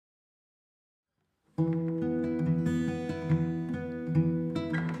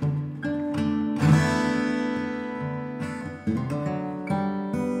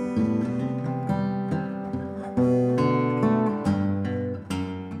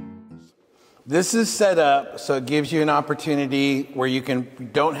This is set up so it gives you an opportunity where you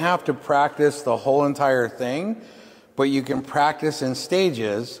don't have to practice the whole entire thing, but you can practice in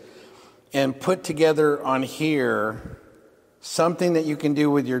stages and put together on here something that you can do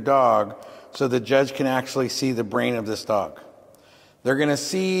with your dog so the judge can actually see the brain of this dog. They're going to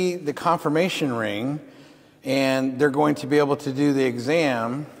see the conformation ring, and they're going to be able to do the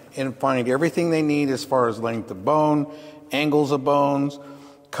exam and find everything they need as far as length of bone, angles of bones,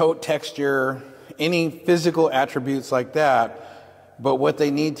 coat texture, any physical attributes like that. But what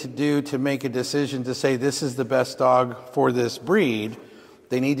they need to do to make a decision to say this is the best dog for this breed,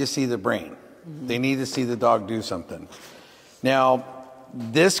 they need to see the brain. They need to see the dog do something. Now,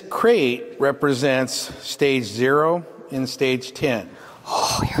 this crate represents stage 0 and stage 10.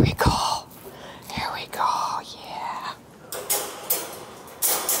 Oh, here we go. Here we go, yeah.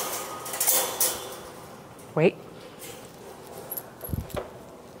 Wait.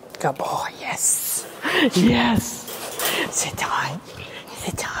 Good boy, yes. Yes. Is it time? Is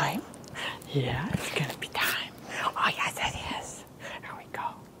it time? Yeah, it's gonna be time. Oh, yes, it is. Here we go.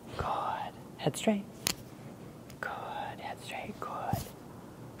 Good. Head straight. Good. Head straight. Good.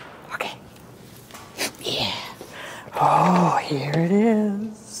 Okay. Yeah. Oh, here it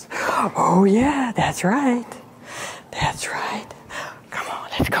is. Oh, yeah, that's right. That's right. Come on,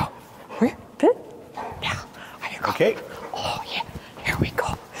 let's go. Where? Fit? Yeah. Here you go. Okay. Oh, yeah. Here we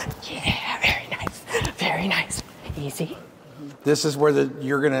go. Yeah, very nice. Very nice. Easy. This is where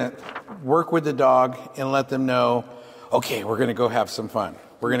you're going to work with the dog and let them know, okay, we're going to go have some fun.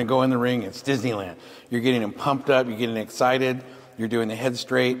 We're going to go in the ring. It's Disneyland. You're getting them pumped up. You're getting excited. You're doing the head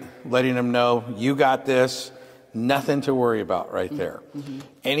straight, letting them know you got this. Nothing to worry about right there.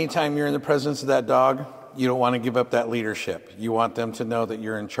 Anytime you're in the presence of that dog, you don't want to give up that leadership. You want them to know that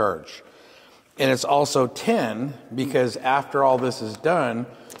you're in charge. And it's also 10 because after all this is done,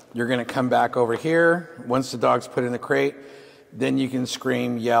 you're going to come back over here. Once the dog's put in the crate, then you can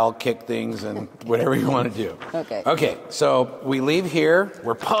scream, yell, kick things, and whatever you want to do. Okay. Okay, so we leave here.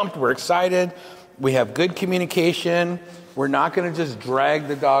 We're pumped. We're excited. We have good communication. We're not going to just drag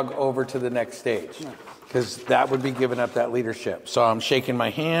the dog over to the next stage because that would be giving up that leadership. So I'm shaking my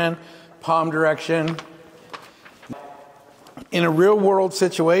hand, palm direction. In a real world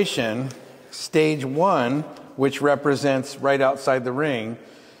situation, stage 1, which represents right outside the ring,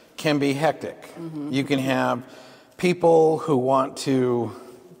 can be hectic. You can have people who want to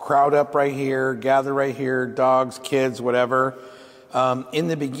crowd up right here, gather right here, dogs, kids, whatever. In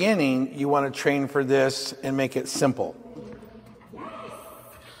the beginning, you want to train for this and make it simple.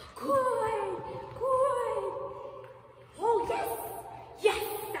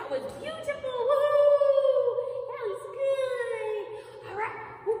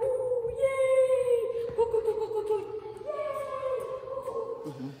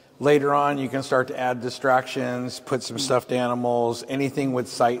 Later on, you can start to add distractions, put some stuffed animals, anything with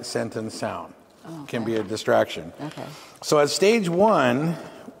sight, scent, and sound can be a distraction. Okay. So at stage 1,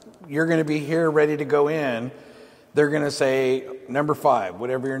 you're going to be here ready to go in. They're going to say, number 5,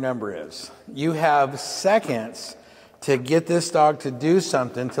 whatever your number is. You have seconds to get this dog to do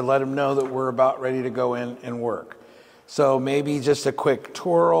something to let them know that we're about ready to go in and work. So maybe just a quick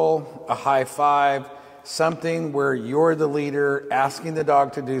twirl, a high five, something where you're the leader, asking the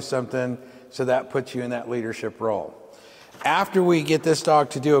dog to do something, so that puts you in that leadership role. After we get this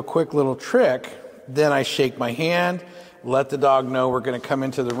dog to do a quick little trick, then I shake my hand, let the dog know we're going to come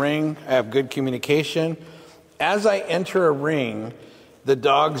into the ring. I have good communication. As I enter a ring, the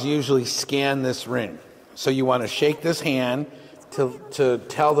dogs usually scan this ring. So you want to shake this hand to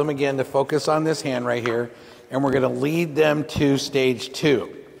tell them again to focus on this hand right here, and we're going to lead them to stage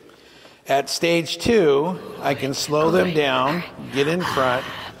 2. At stage 2, I can slow them down, get in front,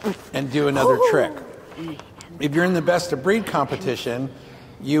 and do another trick. If you're in the best of breed competition,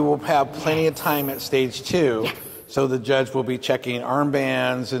 you will have plenty of time at stage 2, so the judge will be checking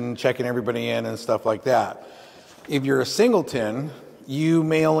armbands and checking everybody in and stuff like that. If you're a singleton, you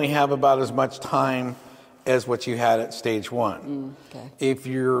may only have about as much time as what you had at stage 1. Okay. If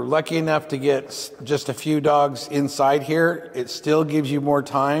you're lucky enough to get just a few dogs inside here, it still gives you more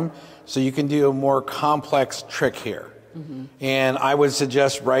time, so you can do a more complex trick here. And I would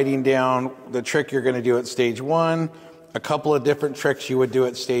suggest writing down the trick you're going to do at stage 1, a couple of different tricks you would do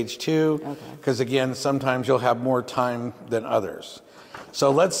at stage 2, because again, sometimes you'll have more time than others.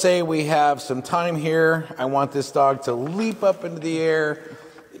 So let's say we have some time here. I want this dog to leap up into the air,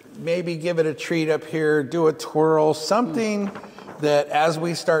 maybe give it a treat up here, do a twirl, something that as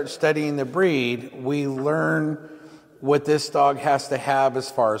we start studying the breed, we learn what this dog has to have as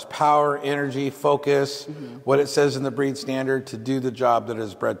far as power, energy, focus, what it says in the breed standard to do the job that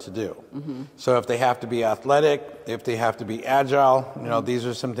it's bred to do. So if they have to be athletic, if they have to be agile, you know, these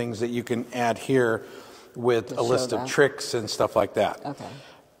are some things that you can add here with a list of tricks and stuff like that. Okay.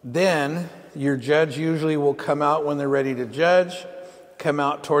 Then your judge usually will come out when they're ready to judge, come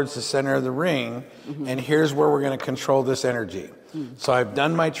out towards the center of the ring, and here's where we're going to control this energy. So I've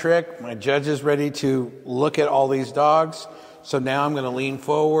done my trick. My judge is ready to look at all these dogs. So now I'm going to lean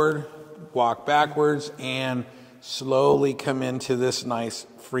forward, walk backwards, and slowly come into this nice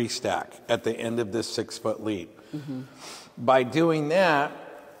free stack at the end of this 6-foot lead. By doing that,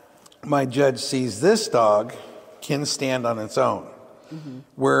 my judge sees this dog can stand on its own,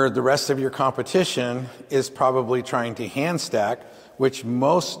 where the rest of your competition is probably trying to hand stack, which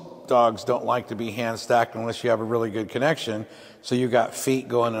most dogs don't like to be hand stacked unless you have a really good connection. So you got feet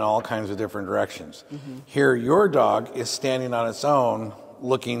going in all kinds of different directions. Here, your dog is standing on its own,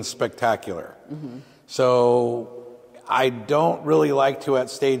 looking spectacular. So I don't really like to, at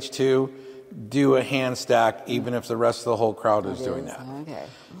stage 2, do a hand stack, even if the rest of the whole crowd is doing that.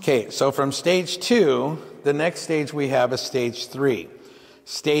 Okay, so from stage 2, the next stage we have is stage 3.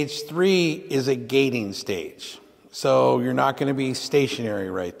 Stage 3 is a gating stage. So you're not going to be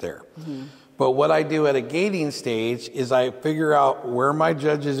stationary right there. But what I do at a gating stage is I figure out where my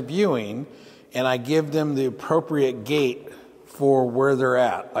judge is viewing, and I give them the appropriate gate for where they're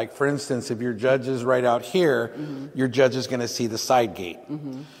at. Like, for instance, if your judge is right out here, your judge is going to see the side gate.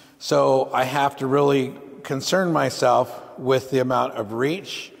 So I have to really concern myself with the amount of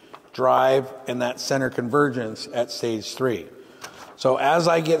reach, drive, and that center convergence at stage 3. So as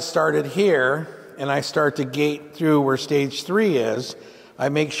I get started here, and I start to gate through where stage 3 is, I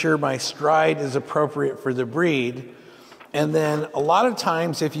make sure my stride is appropriate for the breed. And then a lot of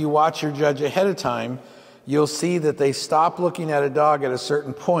times, if you watch your judge ahead of time, you'll see that they stop looking at a dog at a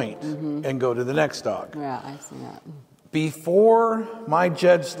certain point and go to the next dog. Yeah, I see that. Before my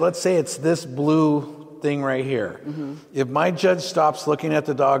judge, let's say it's this blue thing right here. If my judge stops looking at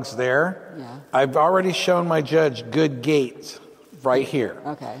the dogs there, I've already shown my judge good gait right here.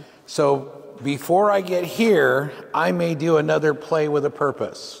 Okay. So before I get here, I may do another play with a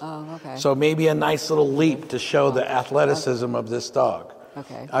purpose. Oh, okay. So maybe a nice little leap to show the athleticism of this dog.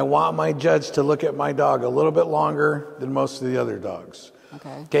 Okay. I want my judge to look at my dog a little bit longer than most of the other dogs.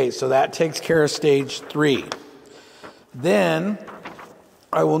 Okay. Okay, so that takes care of stage 3. Then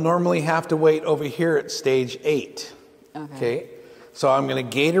I will normally have to wait over here at stage 8. Okay. So I'm going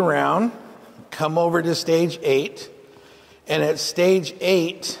to gate around, come over to stage 8, and at stage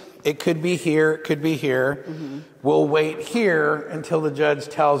 8, it could be here, it could be here. We'll wait here until the judge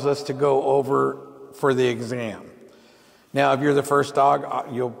tells us to go over for the exam. Now, if you're the first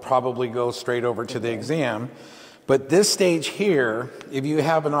dog, you'll probably go straight over to the exam. But this stage here, if you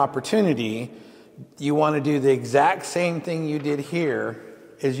have an opportunity, you want to do the exact same thing you did here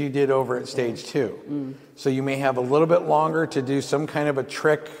as you did over at stage 2. So you may have a little bit longer to do some kind of a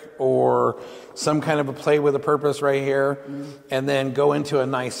trick or some kind of a play with a purpose right here, and then go into a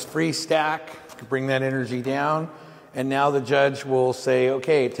nice free stack, bring that energy down, and now the judge will say,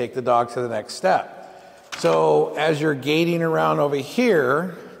 okay, take the dog to the next step. So as you're gating around over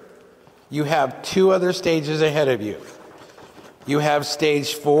here, you have 2 other stages ahead of you. You have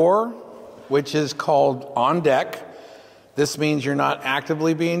stage 4, which is called on deck. This means you're not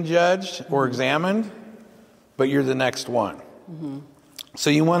actively being judged or examined, but you're the next one. So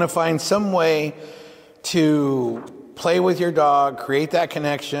you want to find some way to play with your dog, create that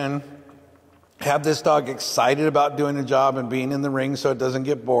connection, have this dog excited about doing the job and being in the ring so it doesn't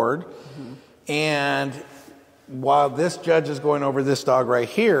get bored. And while this judge is going over this dog right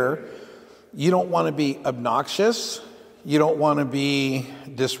here, you don't want to be obnoxious. You don't want to be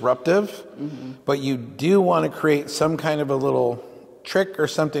disruptive, but you do want to create some kind of a little trick or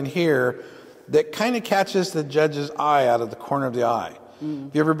something here that kind of catches the judge's eye out of the corner of the eye.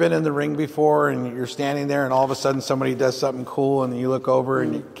 Have you ever been in the ring before and you're standing there and all of a sudden somebody does something cool and you look over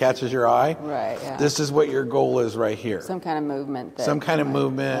and it catches your eye? Right, yeah. This is what your goal is right here. Some kind of movement. Some kind of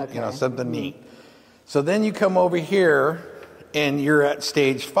movement, you know, something neat. So then you come over here and you're at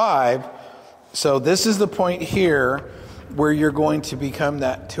stage 5. So this is the point here where you're going to become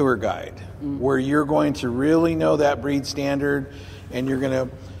that tour guide, where you're going to really know that breed standard, and you're going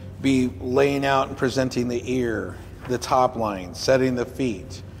to be laying out and presenting the ear, the top line, setting the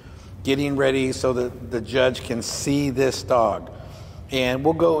feet, getting ready so that the judge can see this dog. And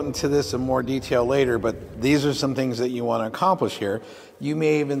we'll go into this in more detail later, but these are some things that you want to accomplish here. You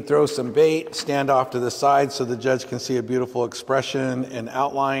may even throw some bait, stand off to the side so the judge can see a beautiful expression and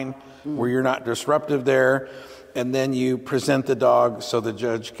outline where you're not disruptive there. and then you present the dog so the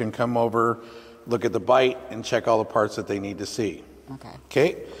judge can come over, look at the bite, and check all the parts that they need to see. Okay.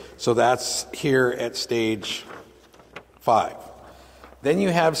 Okay, so that's here at stage 5. Then you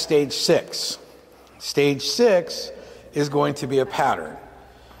have stage 6. Stage 6 is going to be a pattern.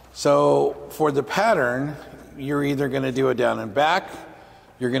 So for the pattern, you're either going to do a down and back,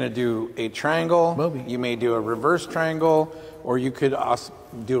 you're going to do a triangle, you may do a reverse triangle, or you could also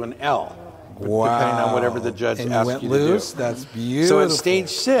do an L. Wow. Depending on whatever the judge and asks went you loose. to do. That's beautiful. So at stage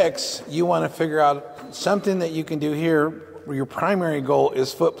 6, you want to figure out something that you can do here. Your primary goal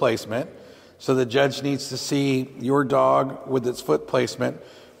is foot placement. So the judge needs to see your dog with its foot placement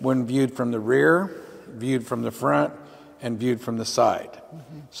when viewed from the rear, viewed from the front, and viewed from the side.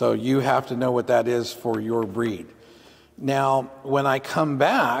 So you have to know what that is for your breed. Now, when I come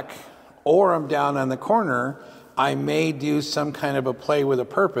back, or I'm down on the corner, I may do some kind of a play with a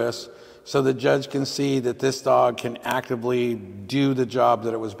purpose so the judge can see that this dog can actively do the job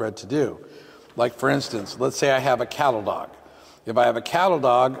that it was bred to do. Like for instance, let's say I have a cattle dog. If I have a cattle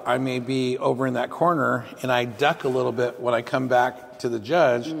dog, I may be over in that corner and I duck a little bit when I come back to the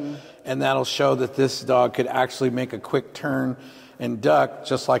judge, and that'll show that this dog could actually make a quick turn and duck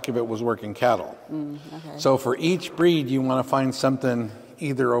just like if it was working cattle. Okay. So for each breed, you want to find something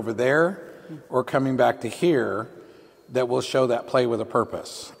either over there or coming back to here that will show that play with a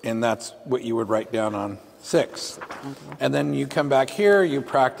purpose. And that's what you would write down on 6. Okay. And then you come back here, you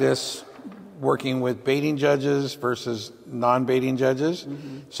practice working with baiting judges versus non-baiting judges.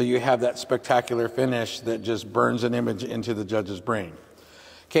 So you have that spectacular finish that just burns an image into the judge's brain.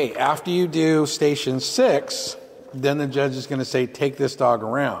 Okay, after you do station 6, then the judge is going to say, take this dog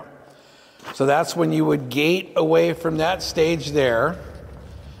around. So that's when you would gate away from that stage there.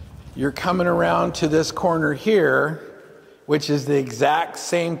 You're coming around to this corner here, which is the exact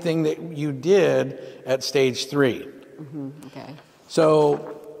same thing that you did at stage 3. Okay.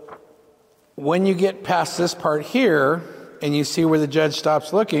 So when you get past this part here and you see where the judge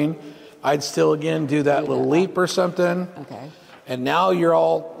stops looking, I'd still again do that little leap or something. Okay. And now you're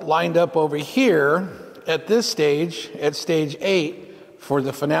all lined up over here at this stage, at stage 8, for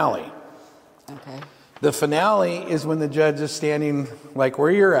the finale. Okay. The finale is when the judge is standing like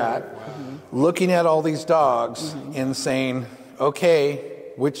where you're at, looking at all these dogs and saying,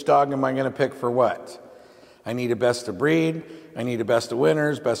 okay, which dog am I going to pick for what? I need a best of breed, I need a best of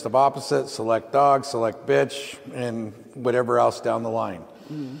winners, best of opposites, select dog, select bitch, and whatever else down the line.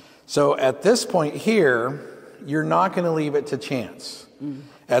 So at this point here, you're not going to leave it to chance.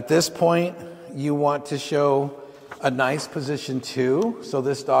 At this point, you want to show a nice position 2. So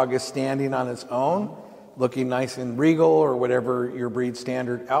this dog is standing on its own, looking nice and regal or whatever your breed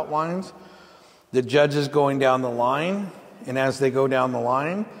standard outlines. The judge is going down the line, and as they go down the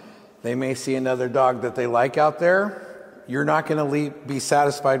line, they may see another dog that they like out there. You're not going to be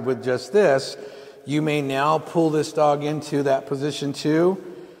satisfied with just this. You may now pull this dog into that position 2,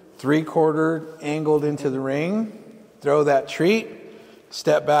 3/4 angled into the ring, throw that treat,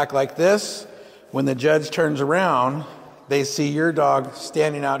 step back like this. When the judge turns around, they see your dog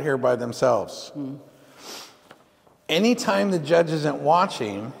standing out here by themselves. Anytime the judge isn't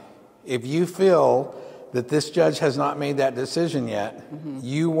watching, if you feel that this judge has not made that decision yet,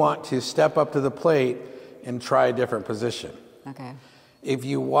 you want to step up to the plate and try a different position. Okay. If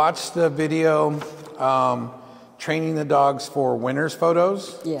you watch the video, training the dogs for winners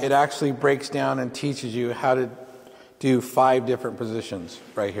photos, it actually breaks down and teaches you how to do 5 different positions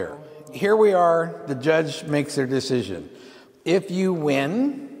right here. Here we are, the judge makes their decision. If you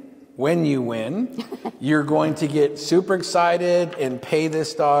win, when you win, you're going to get super excited and pay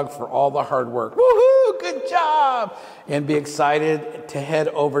this dog for all the hard work. Woohoo, good job! And be excited to head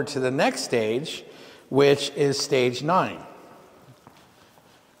over to the next stage, which is stage 9.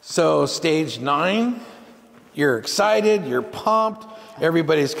 So stage 9, you're excited, you're pumped,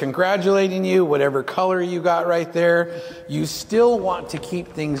 everybody's congratulating you, whatever color you got right there. You still want to keep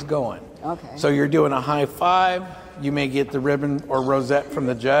things going. Okay. So you're doing a high five, you may get the ribbon or rosette from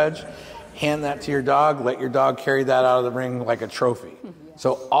the judge, hand that to your dog, let your dog carry that out of the ring like a trophy.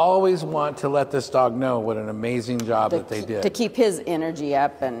 So always want to let this dog know what an amazing job that they did. To keep his energy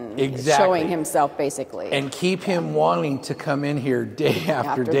up and Exactly. showing himself, basically. And keep him wanting to come in here day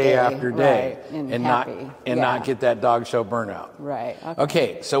after day after day, right. and not happy. not get that dog show burnout. Right.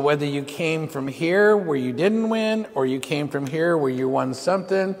 Okay, so whether you came from here where you didn't win or you came from here where you won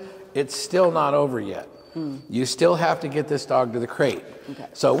something, it's still not over yet. You still have to get this dog to the crate. Okay.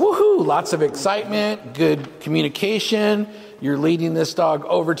 So woohoo, lots of excitement, good communication. You're leading this dog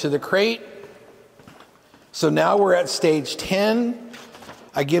over to the crate. So now we're at stage 10.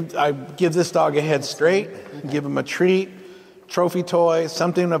 I give this dog a head straight, give him a treat, trophy toy,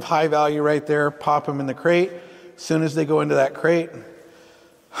 something of high value right there, pop him in the crate. As soon as they go into that crate,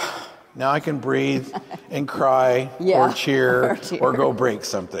 now I can breathe and cry or cheer or go break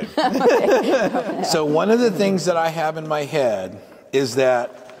something. So one of the things that I have in my head is that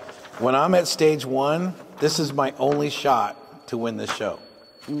when I'm at stage 1, this is my only shot to win this show.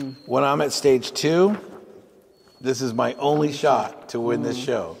 When I'm at stage 2, this is my only shot to win this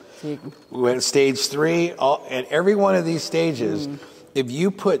show. When at stage 3, at every one of these stages, if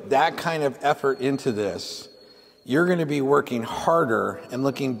you put that kind of effort into this, you're going to be working harder and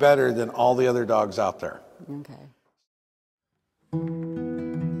looking better than all the other dogs out there. Okay.